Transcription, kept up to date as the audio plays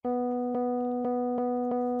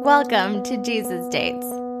Welcome to Jesus Dates. She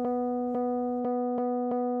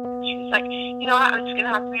was like, you know what, I'm just going to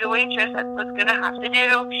have to be the waitress. That's what I'm going to have to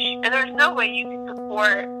do. And there's no way you can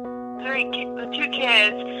support the two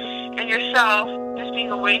kids and yourself just being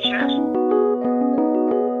a waitress.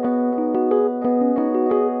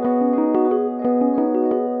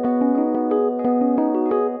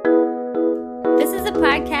 This is a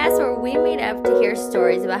podcast where we meet up to hear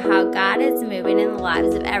stories about how God is moving in the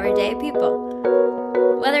lives of everyday people.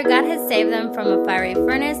 Whether God has saved them from a fiery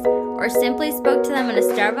furnace or simply spoke to them in a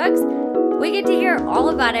Starbucks, we get to hear all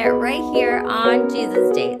about it right here on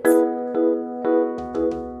Jesus Dates.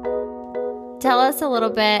 Tell us a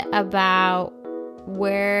little bit about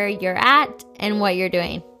where you're at and what you're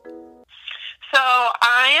doing. So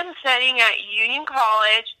I am studying at Union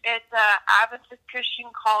College. It's an Adventist Christian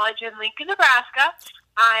college in Lincoln, Nebraska.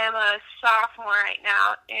 I am a sophomore right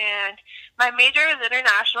now, and my major is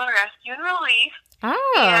International Rescue and Relief.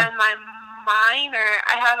 Oh. And my minor,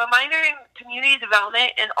 I have a minor in community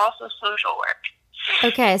development and also social work.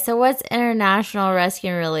 Okay, so what's International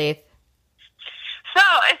Rescue and Relief? So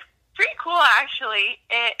it's pretty cool, actually.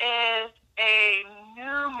 It is a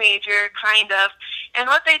new major, kind of. And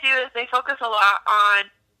what they do is they focus a lot on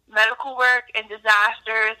medical work and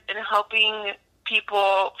disasters and helping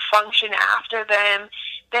people function after them.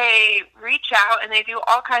 They reach out and they do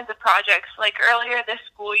all kinds of projects. Like earlier this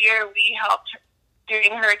school year, we helped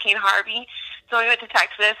during Hurricane Harvey. So we went to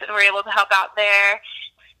Texas and were able to help out there.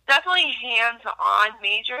 Definitely hands-on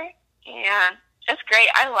major, and it's great.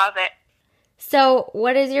 I love it. So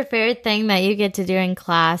what is your favorite thing that you get to do in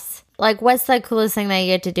class? Like, what's the coolest thing that you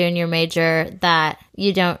get to do in your major that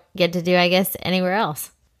you don't get to do, I guess, anywhere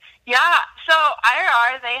else? Yeah, so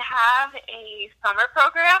IRR, they have a summer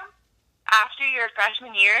program after your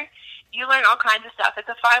freshman year. You learn all kinds of stuff. It's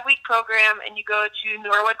a 5-week program, and you go to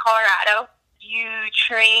Norwood, Colorado. You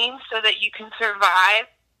train so that you can survive.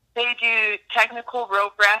 They do technical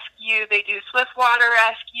rope rescue. They do swift water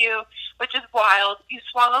rescue, which is wild. You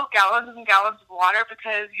swallow gallons and gallons of water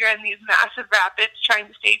because you're in these massive rapids trying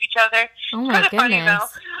to save each other. Oh, my goodness. Funny, though.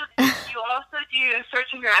 You also do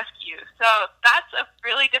search and rescue. So that's a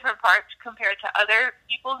really different part compared to other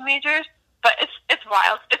people's majors, but it's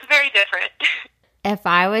wild. It's very different. If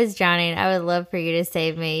I was drowning, I would love for you to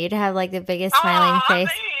save me. You'd have, like, the biggest smiling face.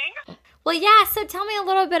 Thanks. Well, yeah, so tell me a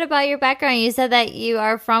little bit about your background. You said that you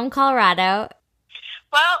are from Colorado.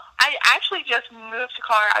 Well, I actually just moved to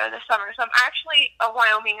Colorado this summer, so I'm actually a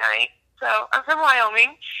Wyomingite. So I'm from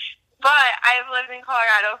Wyoming, but I've lived in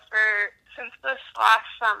Colorado since this last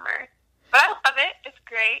summer. But I love it. It's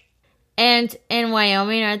great. And in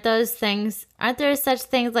Wyoming, aren't there such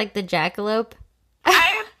things like the jackalope?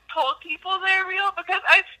 I've told people they're real because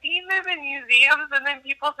I've seen them in museums, and then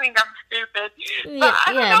people think I'm stupid. But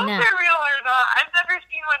I don't know if they're real or not. I've never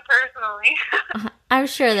seen one personally. I'm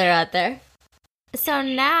sure they're out there. So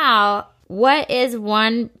now, what is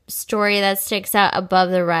one story that sticks out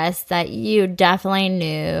above the rest that you definitely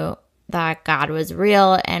knew that God was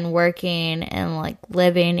real and working and, like,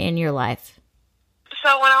 living in your life?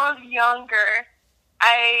 So when I was younger,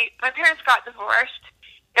 my parents got divorced.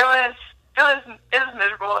 It was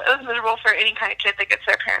miserable. It was miserable for any kind of kid that gets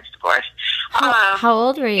their parents divorced. How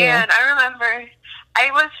old were you? And I remember I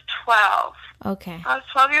was 12. Okay. I was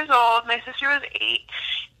 12 years old. My sister was 8.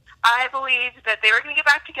 I believed that they were going to get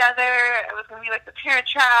back together. It was going to be like the Parent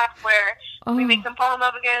Trap, where we make them fall in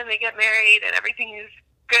love again, they get married, and everything is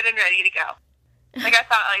good and ready to go. Like, I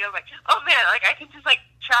thought, I was like, oh man, like, I can just, like,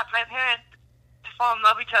 trap my parents to fall in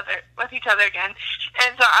love with each other again.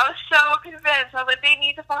 And so I was so convinced. I was like, they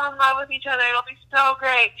need to fall in love with each other. It'll be so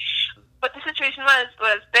great. But the situation was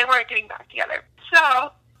they weren't getting back together.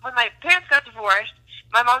 So when my parents got divorced,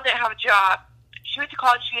 my mom didn't have a job. She went to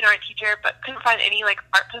college to be an art teacher, but couldn't find any, like,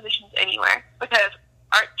 art positions anywhere because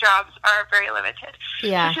art jobs are very limited.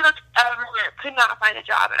 Yeah. So she looked everywhere, could not find a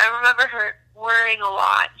job. And I remember her worrying a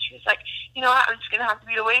lot. She was like, you know what, I'm just going to have to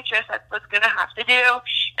be the waitress. That's what's going to have to do.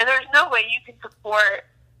 And there's no way you can support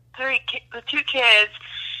the two kids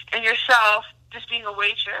and yourself just being a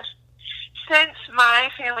waitress. Since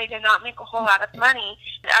my family did not make a whole lot of money,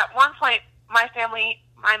 at one point, my family,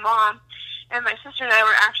 my mom, and my sister and I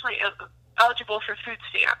were actually eligible for food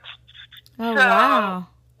stamps. Oh, wow.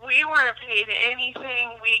 We weren't paid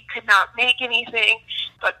anything. We could not make anything.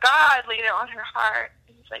 But God laid it on her heart.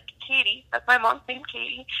 He was like, Katie, that's my mom's name,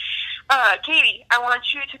 Katie. Katie, I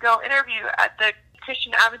want you to go interview at the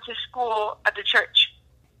Christian Adventist school at the church.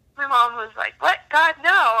 My mom was like, what? God, no.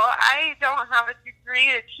 I don't have a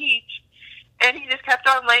degree to teach. And he just kept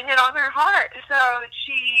on laying it on her heart. So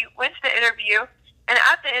she went to the interview, and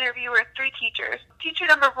at the interview were 3 teachers. Teacher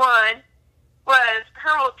number 1 was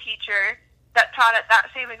her old teacher that taught at that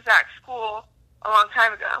same exact school a long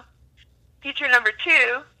time ago. Teacher number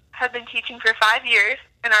 2 had been teaching for 5 years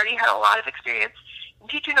and already had a lot of experience. And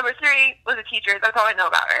teacher number 3 was a teacher. That's all I know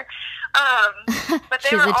about her. But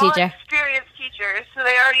they were all experienced teachers, so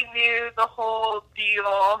they already knew the whole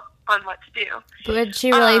deal on what to do. But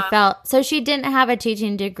she really felt... So she didn't have a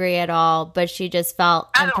teaching degree at all, but she just felt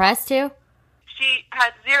impressed too? She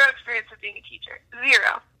had zero experience with being a teacher.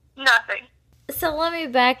 Zero. Nothing. So let me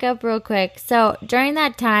back up real quick. So during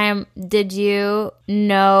that time, did you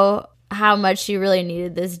know how much she really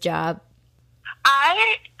needed this job?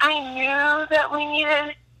 I knew that we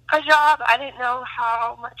needed a job. I didn't know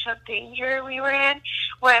how much of danger we were in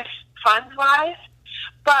with funds-wise.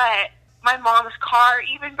 But my mom's car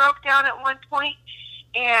even broke down at one point,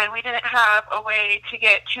 and we didn't have a way to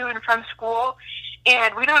get to and from school.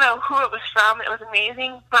 And we don't know who it was from. It was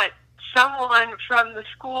amazing, but someone from the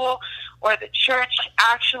school or the church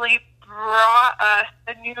actually brought us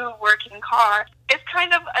a new working car. It's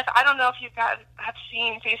kind of, I don't know if you guys have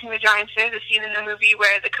seen Facing the Giants. There's a scene in the movie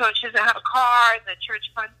where the coach doesn't have a car and the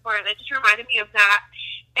church funds for it. It just reminded me of that.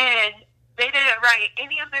 And they didn't write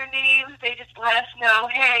any of their names. They just let us know,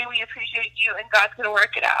 hey, we appreciate you, and God's going to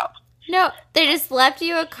work it out. No, they just left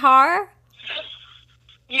you a car?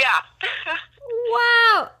 Yeah.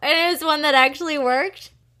 Wow. And it was one that actually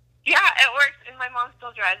worked? Yeah, it works, and my mom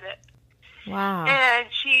still drives it. Wow. And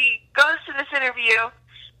she goes to this interview,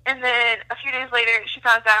 and then a few days later, she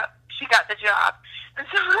finds out she got the job. And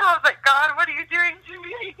so I was like, God, what are you doing to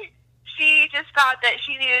me? She just thought that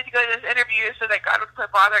she needed to go to this interview so that God would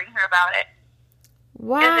quit bothering her about it.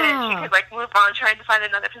 Wow. And then she could, move on trying to find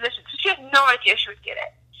another position. So she had no idea she would get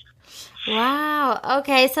it. Wow.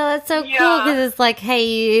 Okay, so that's so cool because it's like,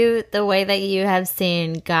 hey, the way that you have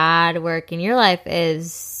seen God work in your life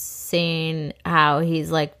is seeing how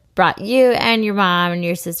he's, brought you and your mom and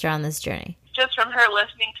your sister on this journey. Just from her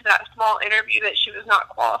listening to that small interview that she was not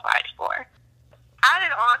qualified for.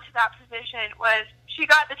 Added on to that position was she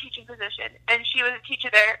got the teaching position, and she was a teacher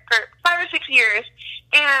there for 5 or 6 years.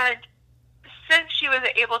 And since she was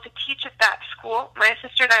able to teach at that school, my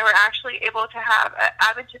sister and I were actually able to have an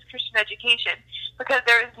Adventist Christian education because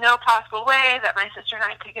there was no possible way that my sister and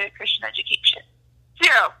I could get a Christian education.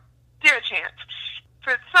 Zero chance.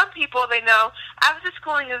 For some people, they know Adventist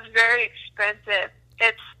schooling is very expensive.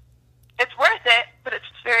 It's worth it, but it's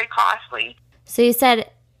very costly. So you said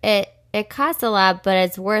it costs a lot, but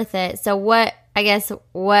it's worth it. So what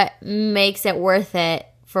makes it worth it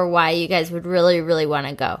for why you guys would really, really want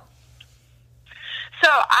to go? So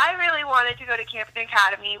I really wanted to go to Camden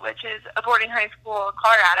Academy, which is a boarding high school in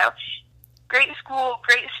Colorado. Great school,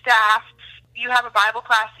 great staff. You have a Bible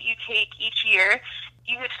class that you take each year.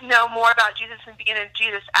 You get to know more about Jesus and be in a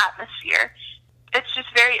Jesus atmosphere. It's just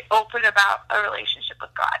very open about a relationship with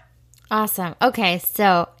God. Awesome. Okay,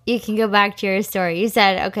 so you can go back to your story. You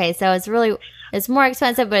said, okay, so it's more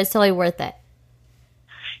expensive, but it's totally worth it.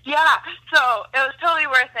 Yeah, so it was totally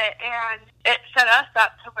worth it, and it set us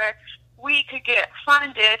up to where we could get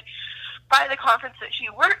funded by the conference that she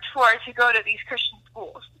worked for to go to these Christian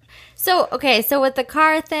schools. So with the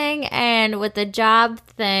car thing and with the job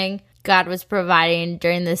thing, God was providing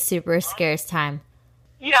during this super scarce time.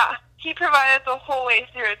 Yeah, he provided the whole way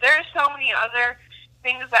through. There are so many other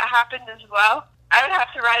things that happened as well. I would have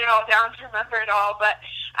to write it all down to remember it all, but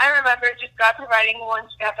I remember just God providing one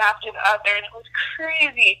step after the other, and it was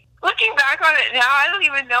crazy. Looking back on it now, I don't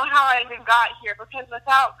even know how I even got here, because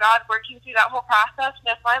without God working through that whole process, and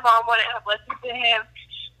if my mom wouldn't have listened to him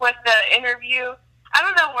with the interview, I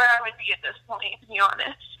don't know where I would be at this point, to be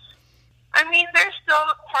honest. I mean, there's still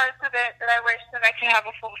parts of it that I wish that I could have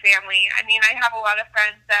a full family. I mean, I have a lot of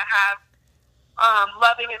friends that have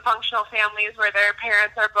loving and functional families where their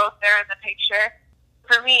parents are both there in the picture.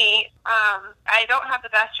 For me, I don't have the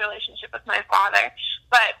best relationship with my father,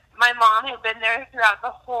 but my mom had been there throughout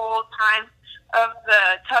the whole time of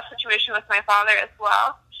the tough situation with my father as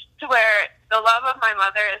well, to where the love of my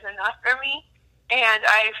mother is enough for me, and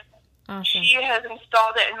Awesome. She has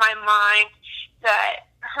installed it in my mind that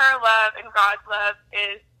her love and God's love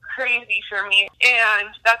is crazy for me, and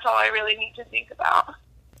that's all I really need to think about.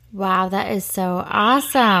 Wow, that is so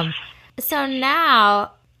awesome. So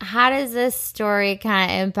now, how does this story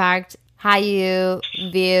kind of impact how you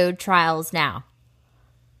view trials now?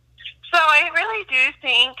 So I really do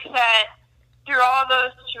think that through all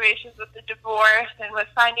those situations with the divorce and with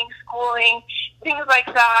finding schooling, things like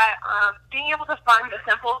that, being able to fund the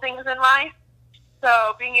simple things in life,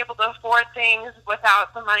 so being able to afford things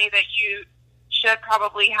without the money that you should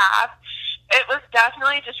probably have, it was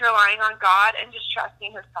definitely just relying on God and just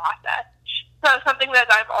trusting his process. So something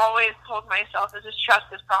that I've always told myself is just trust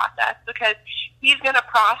this process, because he's going to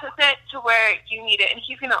process it to where you need it, and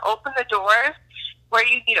he's going to open the doors where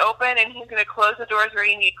you need open, and he's going to close the doors where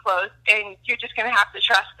you need closed, and you're just going to have to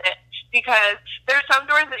trust it, because there are some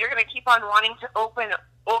doors that you're going to keep on wanting to open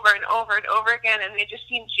over and over and over again, and they just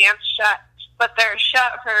seem jammed shut, but they're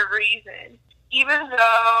shut for a reason. Even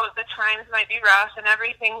though the times might be rough and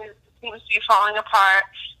everything seems to be falling apart,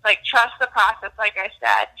 like, trust the process, like I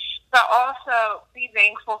said, but also be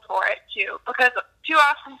thankful for it too, because too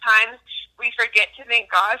often times we forget to thank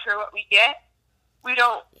God for what we get. We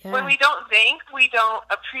don't, when we don't thank, we don't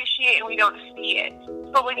appreciate, and we don't see it.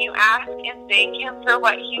 But when you ask and thank Him for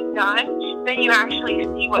what He's done, then you actually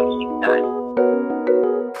see what He's done.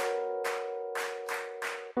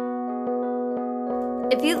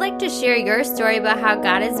 If you'd like to share your story about how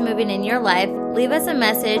God is moving in your life, leave us a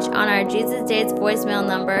message on our Jesus Dates voicemail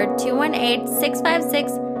number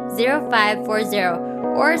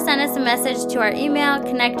 218-656-0540, or send us a message to our email,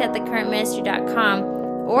 connect@thecurrentministry.com,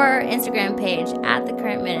 or our Instagram page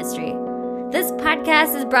 @thecurrentministry. This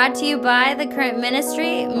podcast is brought to you by The Current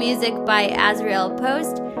Ministry, music by Azrael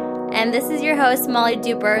Post, and this is your host, Molly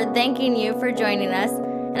Duper, thanking you for joining us.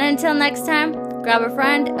 And until next time, grab a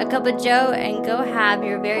friend, a cup of joe, and go have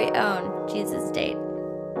your very own Jesus date.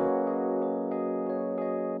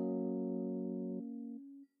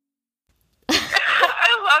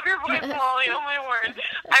 I love your voice, Molly. Oh, my word.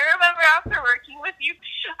 I remember after working with you,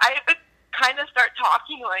 I would kind of start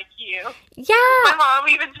talking like you. Yeah. My mom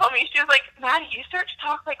even told me, she was like, Maddie, you start to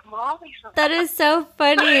talk like Molly sometimes. That is so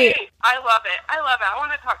funny. I love it. I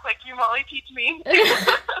want to talk like you, Molly. Teach me.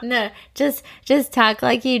 No, just talk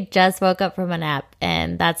like you just woke up from a nap,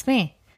 and that's me.